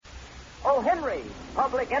O. Henry,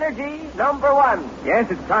 Public Energy #1. Yes,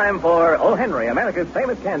 it's time for O. Henry, America's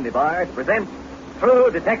famous candy bar, to present True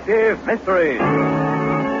Detective Mysteries.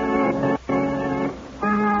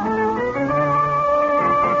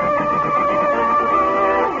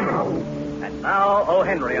 And now, O.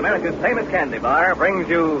 Henry, America's famous candy bar, brings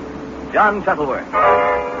you John Shuttleworth.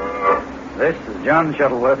 This is John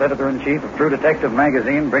Shuttleworth, editor-in-chief of True Detective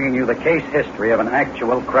magazine, bringing you the case history of an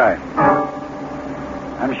actual crime.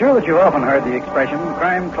 I'm sure that you've often heard the expression,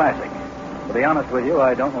 crime classic. To be honest with you,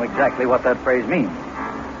 I don't know exactly what that phrase means.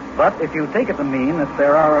 But if you take it to mean that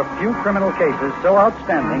there are a few criminal cases so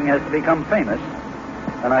outstanding as to become famous,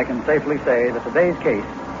 then I can safely say that today's case,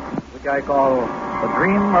 which I call The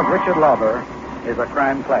Dream of Richard Lauber, is a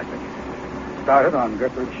crime classic. It started on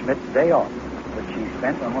Gertrude Schmidt's day off, which she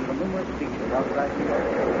spent on one of the numerous beaches outside New York.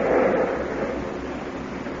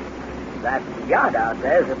 That yacht out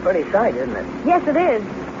there is a pretty sight, isn't it? Yes, it is.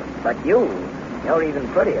 But you're even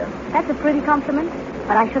prettier. That's a pretty compliment,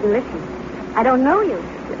 but I shouldn't listen. I don't know you.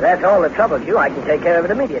 If that's all that troubles you, I can take care of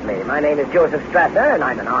it immediately. My name is Joseph Strasser, and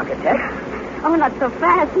I'm an architect. Oh, not so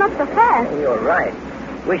fast, not so fast. You're right.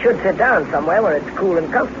 We should sit down somewhere where it's cool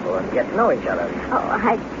and comfortable and get to know each other. Oh,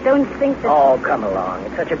 I don't think that... Oh, come along.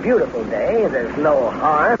 It's such a beautiful day. There's no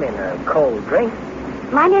harm in a cold drink.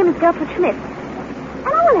 My name is Gertrude Schmidt,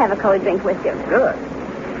 and I will have a cold drink with you. Good.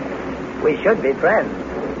 We should be friends.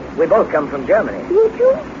 We both come from Germany. You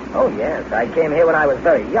too? Oh, yes. I came here when I was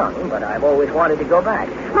very young, but I've always wanted to go back.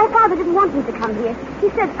 My father didn't want me to come here. He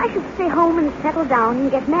said I should stay home and settle down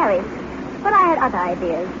and get married. But I had other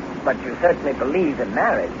ideas. But you certainly believe in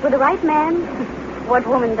marriage. For the right man, what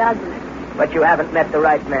woman doesn't? But you haven't met the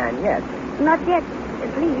right man yet. Not yet,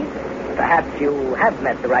 at least. Perhaps you have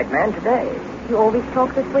met the right man today. You always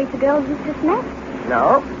talk this way to girls you've just met?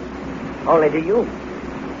 No, only to you.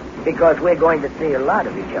 Because we're going to see a lot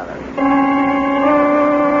of each other.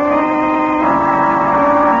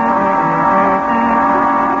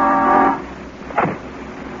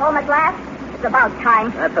 Home at last? It's about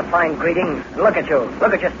time. That's a fine greeting. Look at you.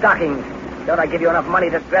 Look at your stockings. Don't I give you enough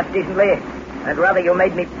money to dress decently? I'd rather you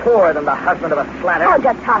made me poor than the husband of a slatter. Hold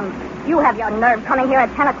your tongue. You have your nerve coming here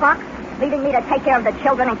at 10 o'clock, leaving me to take care of the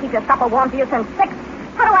children and keep your supper warm for you since 6.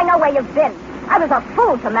 How do I know where you've been? I was a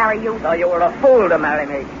fool to marry you. So you were a fool to marry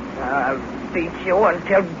me. I'll beat you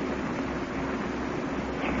until...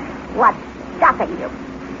 What's stopping you?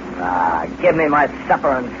 Give me my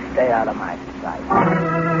supper and stay out of my sight.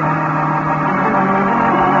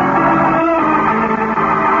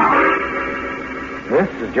 This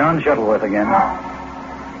is John Shuttleworth again.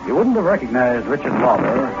 You wouldn't have recognized Richard Lauber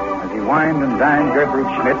as he wined and dined Gertrude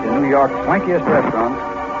Schmidt in New York's swankiest restaurants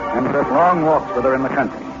and took long walks with her in the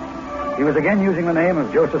country. He was again using the name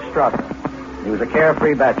of Joseph Strasser. He was a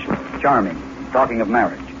carefree bachelor, charming, talking of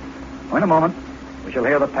marriage. In a moment, we shall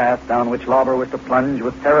hear the path down which Lauber was to plunge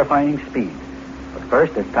with terrifying speed. But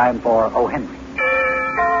first, it's time for O. Henry.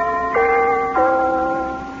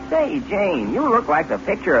 Say, Jane, you look like the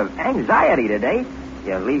picture of anxiety today.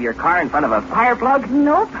 You leave your car in front of a fire plug?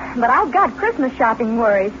 Nope, but I've got Christmas shopping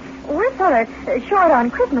worries. We're sort of short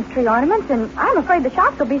on Christmas tree ornaments, and I'm afraid the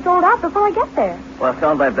shops will be sold out before I get there. Well,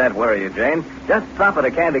 don't let that worry you, Jane. Just stop at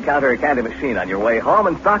a candy counter or candy machine on your way home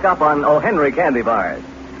and stock up on O. Henry candy bars.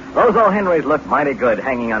 Those O. Henrys look mighty good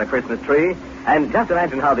hanging on a Christmas tree, and just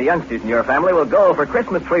imagine how the youngsters in your family will go for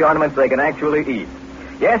Christmas tree ornaments they can actually eat.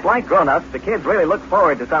 Yes, like grown-ups, the kids really look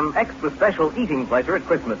forward to some extra special eating pleasure at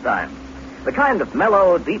Christmas time. The kind of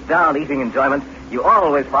mellow, deep-down eating enjoyment you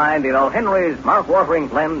always find in O. Henry's mouth-watering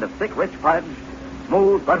blend of thick, rich fudge,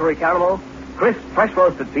 smooth, buttery caramel, crisp,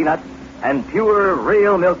 fresh-roasted peanuts, and pure,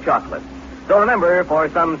 real milk chocolate. So remember, for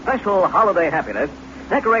some special holiday happiness,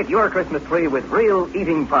 decorate your Christmas tree with real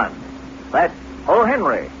eating fun. That's O.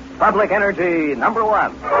 Henry, Public Energy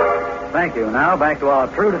 #1. Thank you. Now, back to our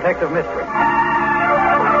True Detective mystery.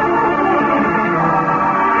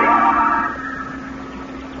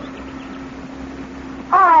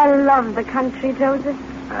 Oh, I love the country, Joseph.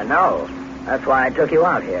 I know. That's why I took you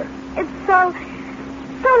out here. It's so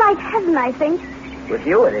like heaven, I think. With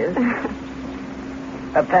you it is.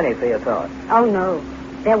 A penny for your thought. Oh, no.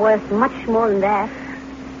 They're worth much more than that.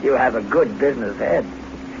 You have a good business head.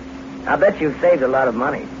 I bet you've saved a lot of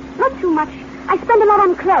money. Not too much. I spend a lot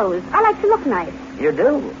on clothes. I like to look nice. You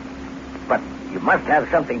do? But you must have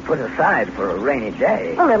something put aside for a rainy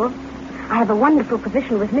day. A little. I have a wonderful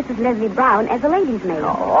position with Mrs. Leslie Brown as a lady's maid. Oh,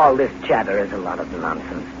 all this chatter is a lot of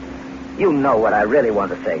nonsense. You know what I really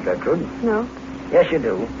want to say, Gertrude. No? Yes, you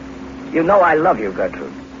do. You know I love you,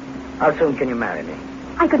 Gertrude. How soon can you marry me?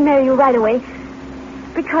 I could marry you right away.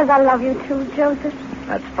 Because I love you too, Joseph.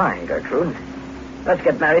 That's fine, Gertrude. Let's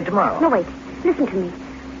get married tomorrow. No, wait. Listen to me.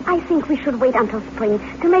 I think we should wait until spring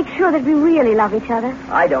to make sure that we really love each other.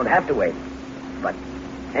 I don't have to wait. But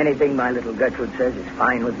anything my little Gertrude says is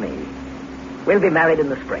fine with me. We'll be married in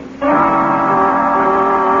the spring.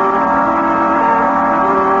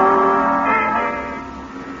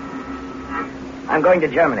 I'm going to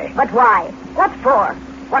Germany. But why? What for?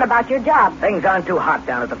 What about your job? Things aren't too hot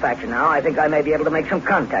down at the factory now. I think I may be able to make some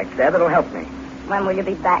contacts there that'll help me. When will you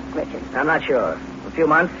be back, Richard? I'm not sure. A few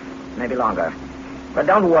months, maybe longer. But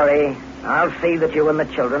don't worry. I'll see that you and the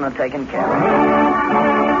children are taken care of.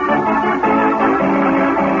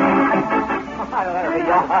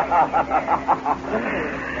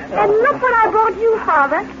 And look what I brought you,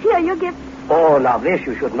 Father. Here, your gift. Oh, now this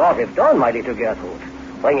you should not have done, my little Gertrude.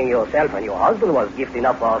 Bringing yourself and your husband was gift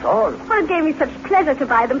enough for us all. Well, it gave me such pleasure to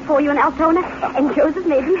buy them for you in Altona. And Joseph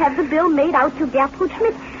made me have the bill made out to Gertrude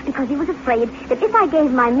Schmidt because he was afraid that if I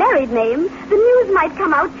gave my married name, the news might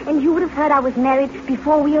come out and you would have heard I was married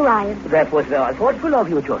before we arrived. That was very thoughtful of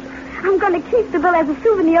you, Joseph. I'm going to keep the bill as a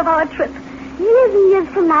souvenir of our trip. Years and years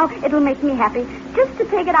from now, it'll make me happy just to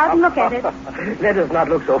take it out and look at it. Let us not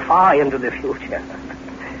look so far into the future.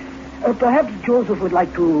 Perhaps Joseph would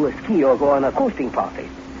like to ski or go on a coasting party.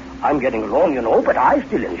 I'm getting along, you know, but I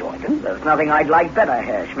still enjoy them. There's nothing I'd like better,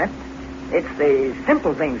 Herr Schmidt. It's the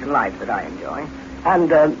simple things in life that I enjoy.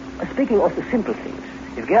 And speaking of the simple things,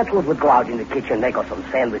 if Gertrude would go out in the kitchen, make us some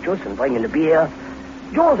sandwiches and bring in the beer,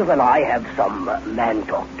 Joseph and I have some man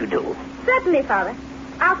talk to do. Certainly, Father.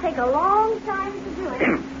 I'll take a long time to do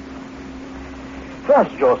it.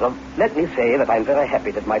 First, Joseph, let me say that I'm very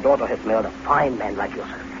happy that my daughter has married a fine man like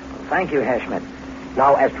yourself. Thank you, Herr Schmidt.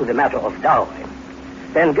 Now, as to the matter of dowry.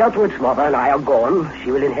 When Gertrude's mother and I are gone,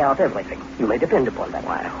 she will inherit everything. You may depend upon that.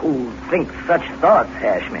 Why, who thinks such thoughts,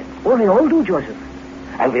 Herr Schmidt? Well, we all do, Joseph.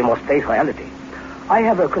 And we must face reality. I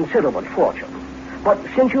have a considerable fortune. But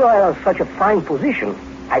since you are in such a fine position,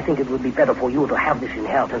 I think it would be better for you to have this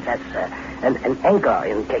inheritance as an anchor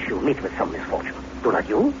in case you meet with some misfortune. Do not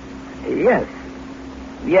you? Yes.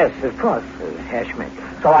 Yes, of course, Herr Schmidt.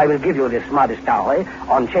 So I will give you this modest dowry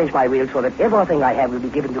on change my will so that everything I have will be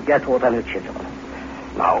given to Gertrude and her children.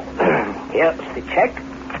 Now, here's the check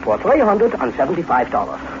for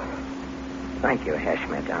 $375. Thank you, Herr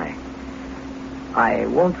Schmidt. I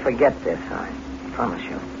won't forget this, I promise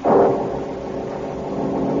you.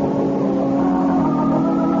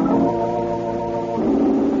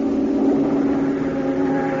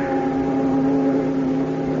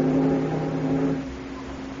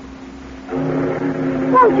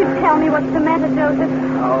 Won't you tell me what's the matter, Joseph?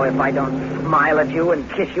 Oh, if I don't smile at you and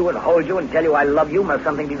kiss you and hold you and tell you I love you, must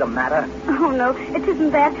something be the matter? Oh, no, it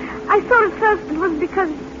isn't that. I thought at first it was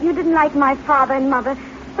because you didn't like my father and mother.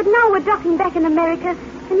 But now we're docking back in America,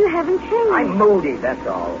 and you haven't changed. I'm moody, that's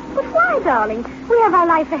all. But why, darling? We have our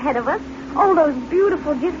life ahead of us. All those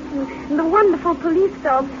beautiful gifts and the wonderful police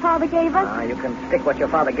dogs Father gave us. You can stick what your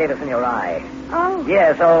father gave us in your eye. Oh.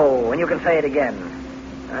 Yes, and you can say it again.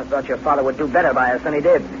 I thought your father would do better by us than he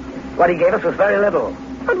did. What he gave us was very little.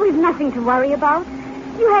 But we've nothing to worry about.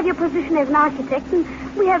 You have your position as an architect, and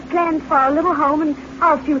we have plans for our little home, and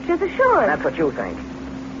our future's assured. That's what you think.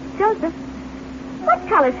 Joseph, what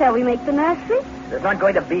color shall we make the nursery? There's not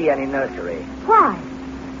going to be any nursery. Why?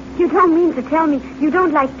 You don't mean to tell me you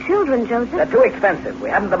don't like children, Joseph? They're too expensive. We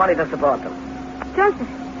haven't the money to support them. Joseph,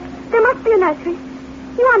 there must be a nursery.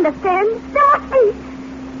 You understand? There must be.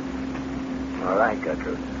 All right,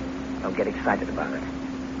 Gertrude. Don't get excited about it.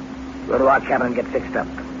 Go to our cabin and get fixed up.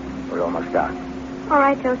 We're almost done. All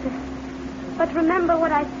right, Joseph. But remember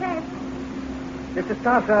what I said. Mr.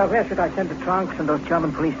 Stasser, where should I send the trunks and those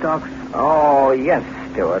German police dogs? Oh, yes,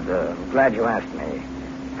 Stewart. Glad you asked me.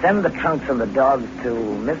 Send the trunks and the dogs to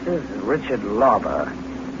Mrs. Richard Lauber,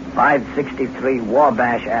 563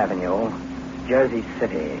 Wabash Avenue, Jersey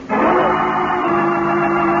City.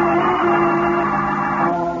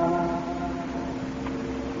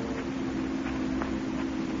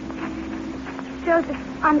 Joseph,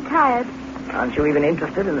 I'm tired. Aren't you even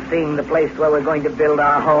interested in seeing the place where we're going to build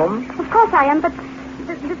our home? Of course I am, but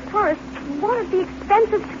this forest, won't it be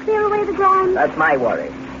expensive to clear away the ground? That's my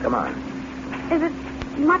worry. Come on. Is it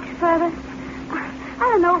much further? I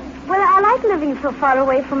don't know. Well, I like living so far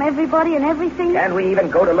away from everybody and everything. Can't we even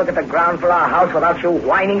go to look at the ground for our house without you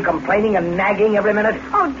whining, complaining, and nagging every minute?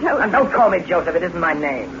 Oh, Joseph. And don't call me Joseph. It isn't my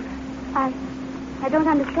name. I don't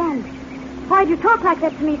understand. Why'd you talk like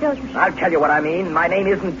that to me, Joseph? I'll tell you what I mean. My name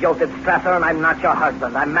isn't Joseph Strasser, and I'm not your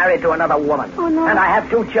husband. I'm married to another woman. Oh, no. And I have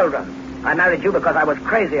 2 children. I married you because I was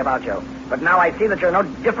crazy about you. But now I see that you're no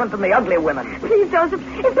different from the ugly women. Please, Joseph,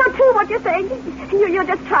 it's not true what you're saying. You're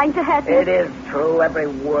just trying to hurt me. It is true, every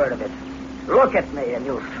word of it. Look at me and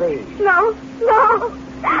you'll see. No.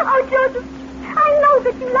 Oh, Joseph, I know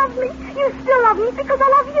that you love me. You still love me because I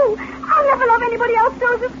love you. I'll never love anybody else,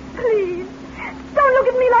 Joseph. Please, don't look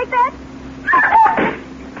at me like that.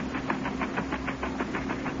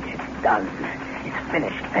 It's done. It's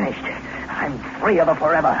finished. I'm free of her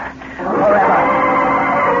forever. Forever.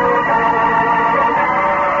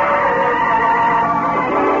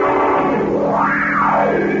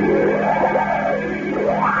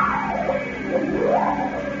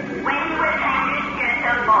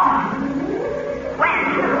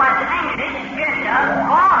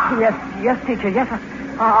 Yes, teacher, yes.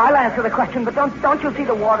 I'll answer the question, but don't you see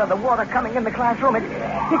the water coming in the classroom? It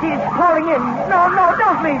is pouring in. No,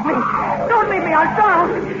 don't leave me. Don't leave me. I'll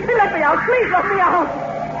drown. Let me out. Please let me out.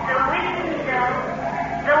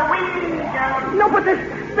 The window. No, but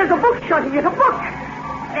there's a book shutting it, a book.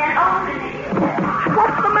 Then open it.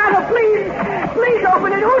 What's the matter? Please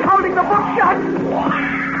open it. Who's holding the book shut?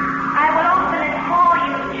 I will open it for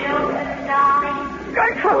you, Joseph, darling.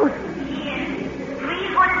 Gertrude.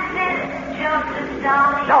 Read what it says, Joseph,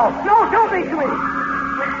 darling. No, don't read to me.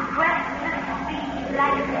 With breathless speed,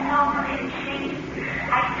 like a soul in chase,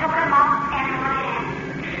 I took him up and ran.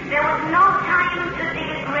 There was no time to dig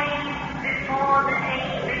a grave before the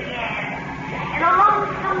day began. In a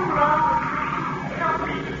lonesome road, so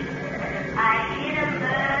deep, I hit a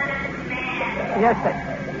murdered man. Yes,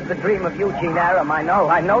 the dream of Eugene Aram. I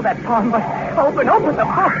know that poem, but open the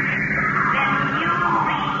book.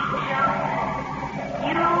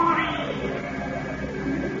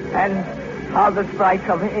 And how the sprites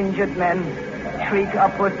of injured men shriek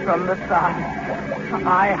upwards from the sod.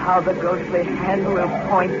 Aye, how the ghostly hand will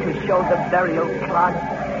point to show the burial plot.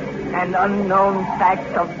 And unknown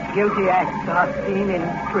facts of guilty acts are seen in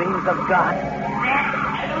dreams of God.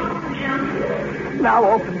 Now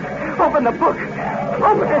open the book.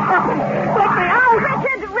 Open it up and let me out.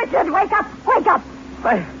 Richard, wake up.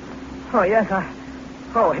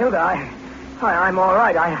 Hilda, I'm all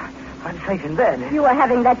right. I'm safe in bed. You were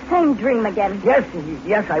having that same dream again.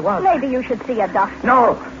 Yes, I was. Maybe you should see a doctor.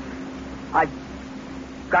 No. I've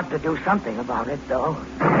got to do something about it, though.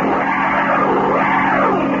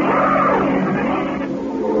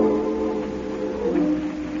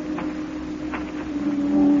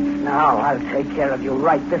 Now I'll take care of you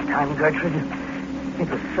right this time, Gertrude. It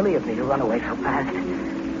was silly of me to run away so fast.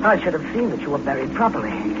 I should have seen that you were buried properly.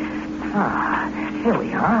 Here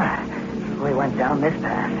we are. We went down this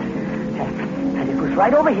path. And it was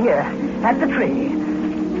right over here, at the tree.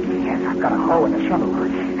 Yes, I've got a hoe and a shovel,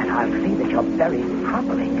 and I'll see that you're buried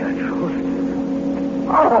properly, Gertrude.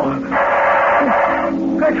 Oh!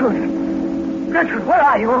 Gertrude, where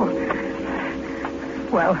are you?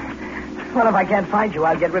 Well, if I can't find you,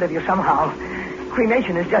 I'll get rid of you somehow.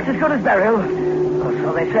 Cremation is just as good as burial. Or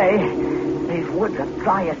so they say. These woods are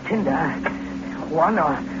dry as tinder. One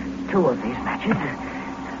or two of these matches.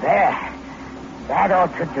 There. That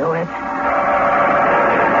ought to do it.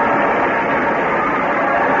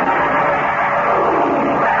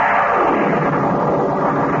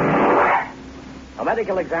 A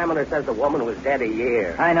medical examiner says the woman was dead a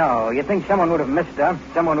year. I know. You'd think someone would have missed her.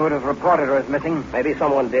 Someone would have reported her as missing. Maybe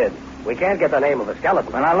someone did. We can't get the name of the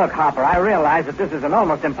skeleton. Well, now, look, Hopper, I realize that this is an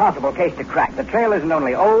almost impossible case to crack. The trail isn't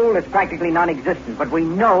only old, it's practically non-existent, but we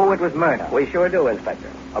know it was murder. We sure do, Inspector.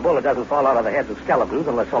 A bullet doesn't fall out of the heads of skeletons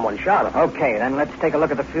unless someone shot them. Okay, then let's take a look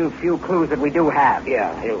at the few clues that we do have.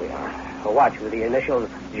 Yeah, here we are. A watch with the initials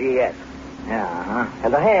GS. Yeah, uh-huh.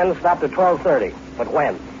 And the hand stopped at 12:30. But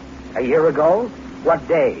when? A year ago? What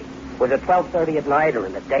day? Was it 12:30 at night or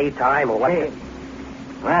in the daytime or what?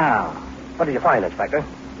 Well, what did you find, Inspector?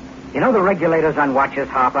 You know the regulators on watches,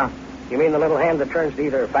 Harper? You mean the little hand that turns to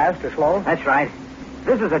either fast or slow? That's right.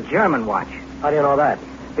 This is a German watch. How do you know that?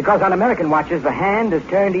 Because on American watches, the hand is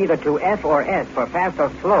turned either to F or S for fast or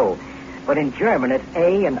slow. But in German, it's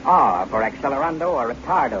A and R for accelerando or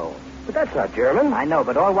retardo. But that's not German. I know,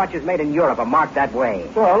 but all watches made in Europe are marked that way.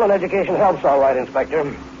 Well, an education helps all right,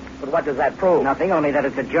 Inspector. But what does that prove? Nothing, only that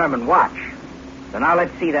it's a German watch. So now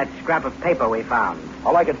let's see that scrap of paper we found.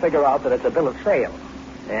 All I could figure out that it's a bill of sale.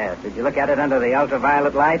 Yes. Did you look at it under the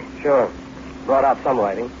ultraviolet light? Sure. Brought out some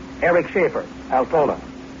writing. Eric Schaefer, Altona.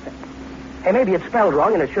 Hey, maybe it's spelled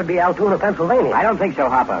wrong and it should be Altoona, Pennsylvania. I don't think so,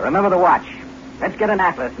 Hopper. Remember the watch. Let's get an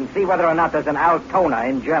atlas and see whether or not there's an Altona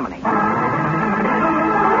in Germany.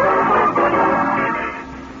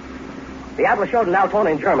 The atlas showed an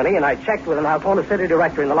Altona in Germany, and I checked with an Altona city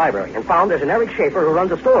director in the library and found there's an Eric Schaefer who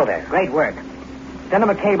runs a store there. Great work. Send him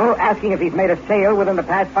a cable asking if he's made a sale within the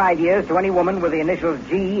past 5 years to any woman with the initials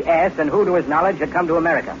G.S. and who, to his knowledge, had come to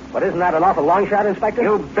America. But isn't that an awful long shot, Inspector?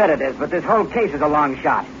 You bet it is, but this whole case is a long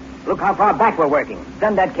shot. Look how far back we're working.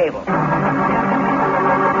 Send that cable.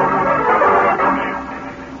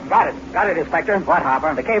 Got it, Inspector. What,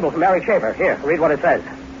 Hopper? The cable from Mary Schaefer. Here, read what it says.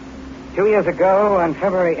 2 years ago, on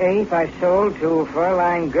February 8th, I sold to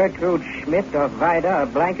Fräulein Gertrude Schmidt of Vida a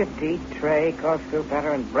blanket, tea tray, corkscrew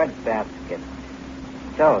platter, and bread basket.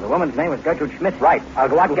 So, the woman's name was Gertrude Schmidt? Right. I'll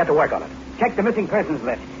go out and get to work on it. Check the missing persons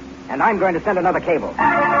list. And I'm going to send another cable.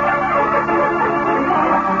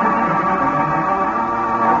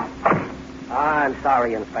 I'm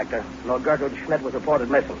sorry, Inspector. Lord Gertrude Schmidt was reported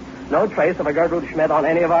missing. No trace of a Gertrude Schmidt on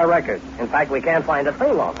any of our records. In fact, we can't find a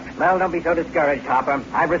thing on her. Well, don't be so discouraged, Hopper.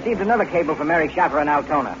 I've received another cable from Mary Schaffer in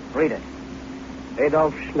Altona. Read it.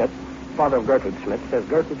 Adolf Schmidt, father of Gertrude Schmidt, says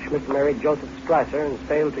Gertrude Schmidt married Joseph Strasser and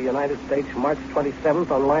sailed to United States March 27th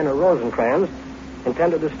on liner Rosencrantz,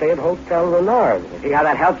 intended to stay at Hotel Renard. See how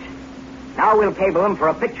that helps? Now we'll cable him for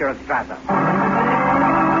a picture of Strasser.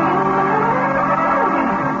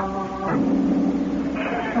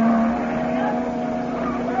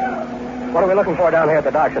 What are we looking for down here at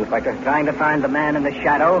the docks, Inspector? Trying to find the man in the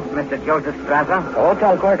shadow, Mr. Joseph Strasser. The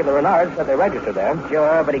hotel clerk at the Renard said they registered there.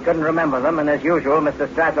 Sure, but he couldn't remember them, and as usual, Mr.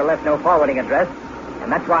 Strasser left no forwarding address. And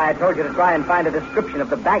that's why I told you to try and find a description of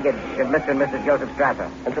the baggage of Mr. and Mrs. Joseph Strasser.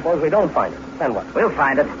 And suppose we don't find it, then what? We'll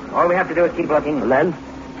find it. All we have to do is keep looking. And then?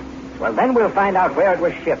 Well, then we'll find out where it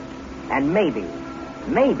was shipped. And maybe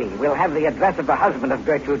we'll have the address of the husband of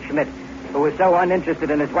Gertrude Schmidt, who was so uninterested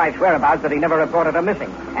in his wife's whereabouts that he never reported her missing.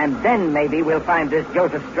 And then maybe we'll find this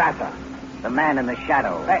Joseph Strasser, the man in the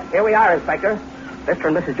shadow. Hey, here we are, Inspector. Mr.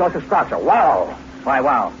 and Mrs. Joseph Strasser. Wow. Why,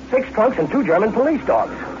 wow? 6 trunks and 2 German police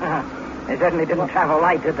dogs. They certainly didn't travel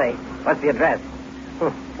light, did they? What's the address?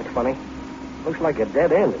 That's funny. Looks like a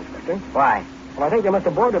dead end, Inspector. Why? Well, I think they must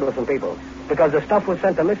have boarded with some people, because the stuff was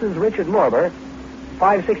sent to Mrs. Richard Lorber,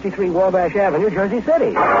 563 Wabash Avenue, Jersey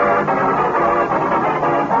City.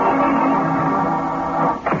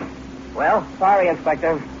 Well, sorry,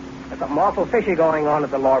 Inspector. There's something awful fishy going on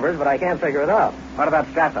at the Lorbers, but I can't figure it out. What about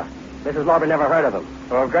Strasser? Mrs. Lorber never heard of him.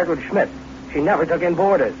 Or of Gertrude Schmidt. She never took in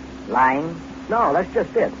boarders. Lying? No, that's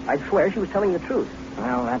just it. I'd swear she was telling the truth.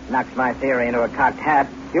 Well, that knocks my theory into a cocked hat.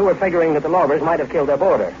 You were figuring that the Lorbers might have killed their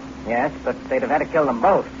boarder. Yes, but they'd have had to kill them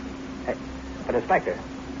both. But, Inspector,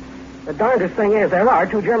 the darndest thing is there are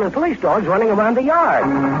 2 German police dogs running around the yard.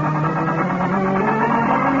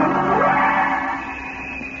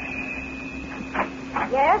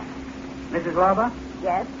 Yes? Mrs. Lorber?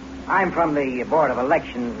 Yes. I'm from the Board of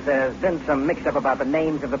Elections. There's been some mix-up about the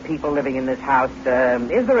names of the people living in this house.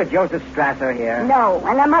 Is there a Joseph Strasser here? No,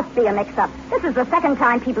 and there must be a mix-up. This is the second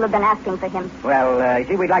time people have been asking for him. Well, you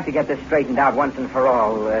see, we'd like to get this straightened out once and for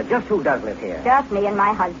all. Just who does live here? Just me and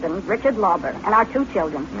my husband, Richard Lorber, and our 2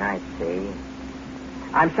 children. I see.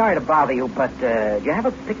 I'm sorry to bother you, but do you have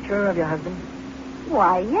a picture of your husband?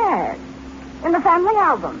 Why, yes. In the family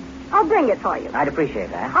album. I'll bring it for you. I'd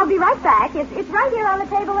appreciate that. I'll be right back. It's right here on the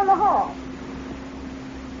table in the hall.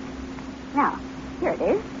 Now, here it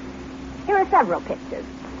is. Here are several pictures.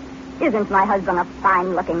 Isn't my husband a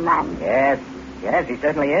fine-looking man? Yes, he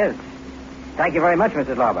certainly is. Thank you very much,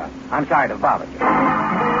 Mrs. Lorber. I'm sorry to bother you.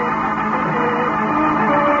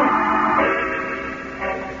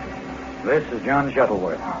 This is John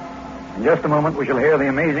Shuttleworth. In just a moment, we shall hear the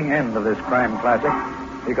amazing end of this crime classic,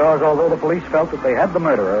 because although the police felt that they had the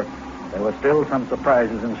murderer, there were still some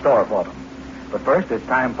surprises in store for them. But first, it's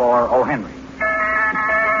time for O. Henry.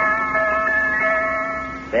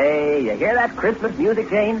 Say, you hear that Christmas music,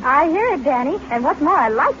 Jane? I hear it, Danny. And what's more, I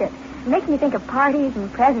like it. It makes me think of parties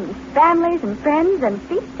and presents, families and friends and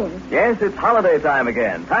feasting. Yes, it's holiday time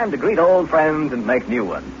again. Time to greet old friends and make new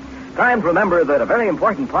ones. Time to remember that a very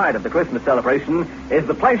important part of the Christmas celebration is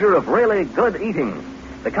the pleasure of really good eating.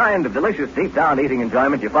 The kind of delicious, deep-down eating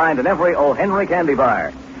enjoyment you find in every O. Henry candy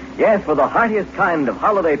bar. Yes, for the heartiest kind of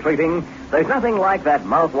holiday treating, there's nothing like that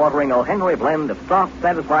mouth-watering O. Henry blend of soft,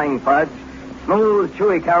 satisfying fudge, smooth,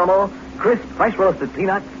 chewy caramel, crisp, fresh-roasted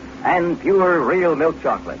peanuts, and pure, real milk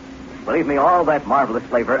chocolate. Believe me, all that marvelous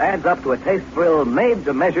flavor adds up to a taste thrill made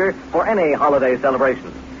to measure for any holiday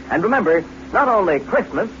celebration. And remember, not only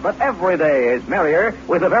Christmas, but every day is merrier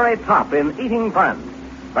with the very top in eating fun.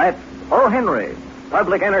 That's O. Henry,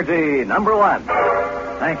 Public Energy #1.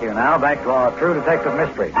 Thank you. Now, back to our True Detective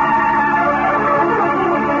mystery.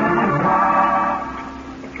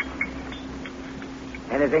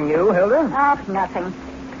 Anything new, Hilda? Oh, nothing.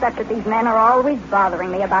 Except that these men are always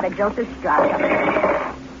bothering me about a Joseph Strasser.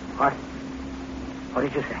 What? What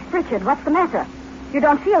did you say? Richard, what's the matter? You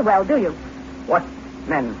don't feel well, do you? What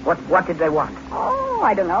men? What did they want? Oh,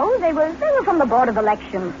 I don't know. They were from the Board of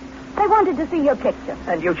Elections. They wanted to see your picture.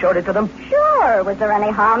 And you showed it to them? Sure. Was there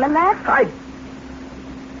any harm in that?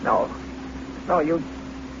 No. No, you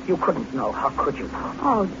couldn't know. How could you?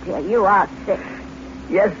 Oh, dear, you are sick.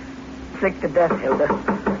 Yes, sick to death, Hilda.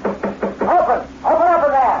 Open up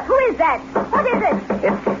in there. Who is that? What is it?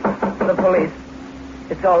 It's the police.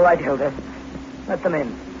 It's all right, Hilda. Let them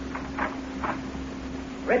in.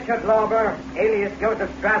 Richard Lauber, alias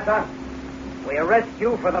Joseph Strasser, we arrest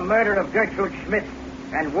you for the murder of Gertrude Schmidt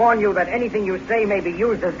and warn you that anything you say may be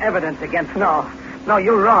used as evidence against you. No,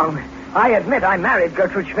 you're wrong. I admit I married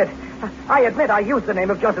Gertrude Schmidt. I admit I used the name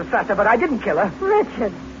of Joseph Strasser, but I didn't kill her.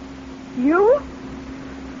 Richard. You?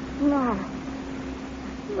 No.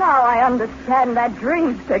 Now I understand that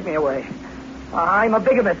dream. Take me away. I'm a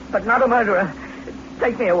bigamist, but not a murderer.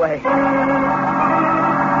 Take me away.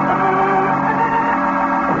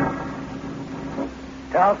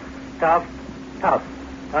 Tough.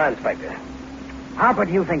 Inspector. Harper,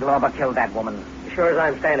 do you think Lauber killed that woman? As sure as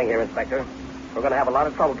I'm standing here, Inspector, we're going to have a lot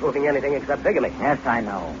of trouble proving anything except bigamy. Yes, I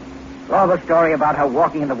know. Lauber's story about her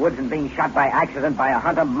walking in the woods and being shot by accident by a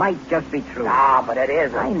hunter might just be true. Ah, but it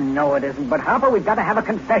isn't. I know it isn't, but Harper, we've got to have a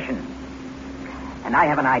confession. And I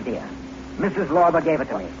have an idea. Mrs. Lauber gave it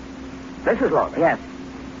to me. Mrs. Lauber? Yes.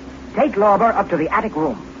 Take Lauber up to the attic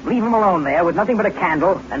room. Leave him alone there with nothing but a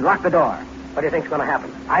candle and lock the door. What do you think's going to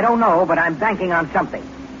happen? I don't know, but I'm banking on something.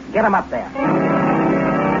 Get him up there.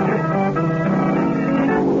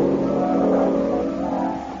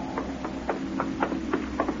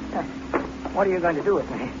 What are you going to do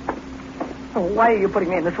with me? Why are you putting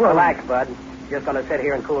me in this room? Relax, Bud. Just going to sit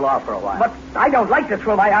here and cool off for a while. But I don't like this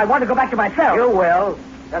room. I want to go back to my cell. You will.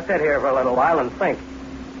 Just sit here for a little while and think.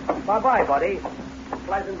 Bye-bye, buddy.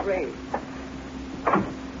 Pleasant dreams.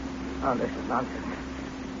 Oh, this is nonsense.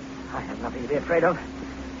 I have nothing to be afraid of.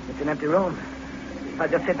 It's an empty room. I'll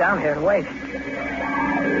just sit down here and wait. No,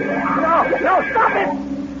 stop it!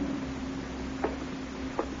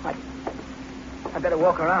 I better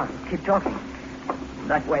walk around. Keep talking.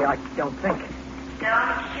 That way I don't think.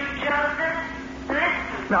 Don't you, Joseph?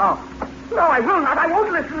 Listen. No, I will not. I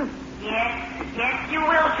won't listen. Yes, you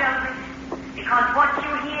will, Joseph. Because what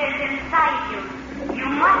you hear is inside you. You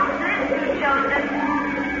must listen, Joseph.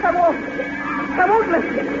 I won't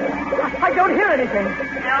listen. I don't hear anything.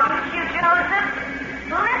 Don't you, Joseph?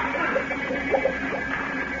 Listen.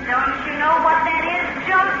 Don't you know what that is,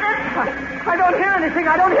 Joseph? I don't hear anything.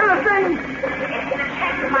 I don't hear a thing. It's the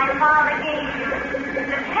check my father gave you.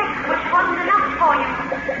 The check which wasn't enough for you.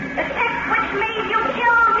 The check which made you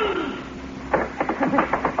kill me.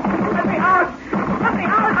 Let me out. Let me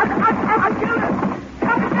out. I'll kill him.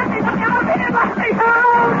 Let me out of here. Let me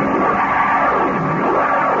out.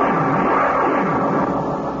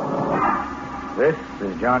 This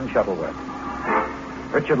is John Shuttleworth.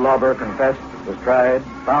 Richard Lauber confessed, was tried,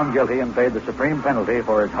 found guilty, and paid the supreme penalty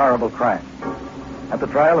for his horrible crime. At the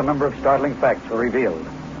trial, a number of startling facts were revealed.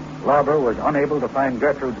 Lauber was unable to find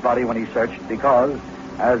Gertrude's body when he searched because,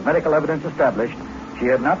 as medical evidence established, she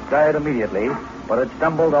had not died immediately, but had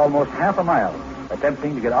stumbled almost half a mile,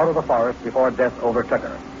 attempting to get out of the forest before death overtook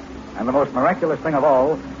her. And the most miraculous thing of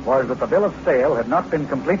all was that the bill of sale had not been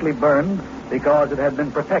completely burned because it had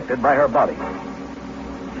been protected by her body.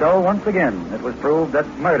 So, once again, it was proved that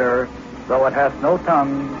murder, though it hath no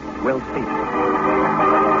tongue, will speak.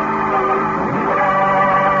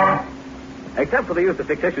 Except for the use of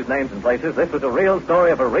fictitious names and places, this was a real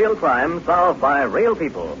story of a real crime solved by real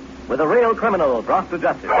people, with a real criminal brought to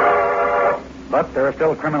justice. But there are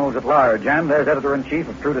still criminals at large, and as editor-in-chief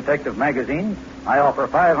of True Detective magazine, I offer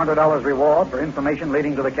 $500 reward for information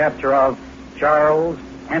leading to the capture of Charles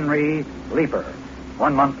Henry Leeper,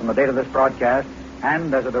 1 month from the date of this broadcast,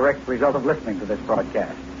 and as a direct result of listening to this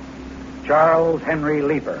broadcast. Charles Henry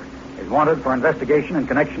Leeper is wanted for investigation in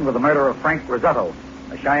connection with the murder of Frank Risotto,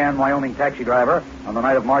 a Cheyenne, Wyoming taxi driver, on the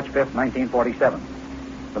night of March 5th, 1947.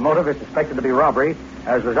 The motive is suspected to be robbery,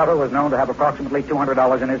 as Risotto was known to have approximately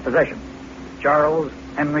 $200 in his possession. Charles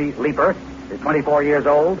Henry Leeper is 24 years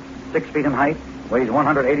old, 6 feet in height, weighs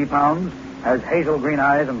 180 pounds, has hazel green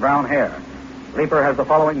eyes and brown hair. Leeper has the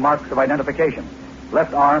following marks of identification: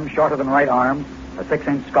 left arm shorter than right arm, a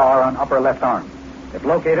 6-inch scar on upper left arm. If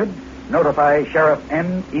located, notify Sheriff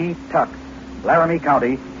N.E. Tuck, Laramie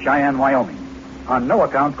County, Cheyenne, Wyoming. On no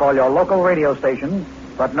account call your local radio station,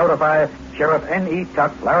 but notify Sheriff N.E.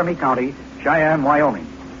 Tuck, Laramie County, Cheyenne, Wyoming.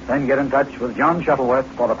 Then get in touch with John Shuttleworth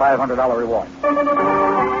for the $500 reward.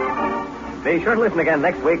 Be sure to listen again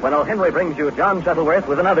next week when O. Henry brings you John Shuttleworth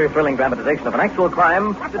with another thrilling dramatization of an actual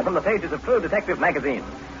crime from the pages of True Detective magazine.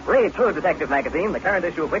 Read True Detective magazine, the current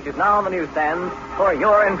issue of which is now on the newsstand for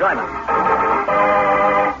your enjoyment.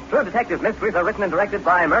 True Detective Mysteries are written and directed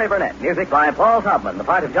by Murray Burnett. Music by Paul Taubman. The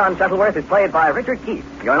part of John Shuttleworth is played by Richard Keith.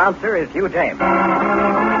 Your announcer is Hugh James.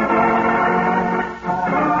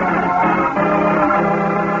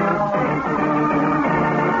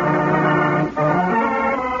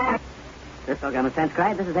 This program is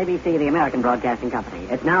transcribed. This is ABC, the American Broadcasting Company.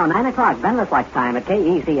 It's now 9 o'clock, Venus Watch Time at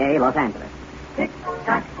KECA, Los Angeles.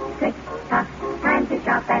 Tick-tock, tick-tock, time to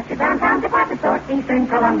shop at your downtown department store. Eastern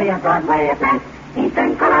Columbia, Broadway at night.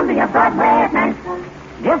 Eastern Columbia, Broadway at night.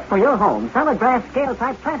 Gift for your home, solid brass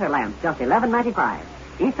scale-type planter lamps, just $11.95.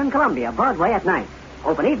 Eastern Columbia, Broadway at night.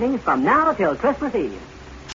 Open evenings from now till Christmas Eve.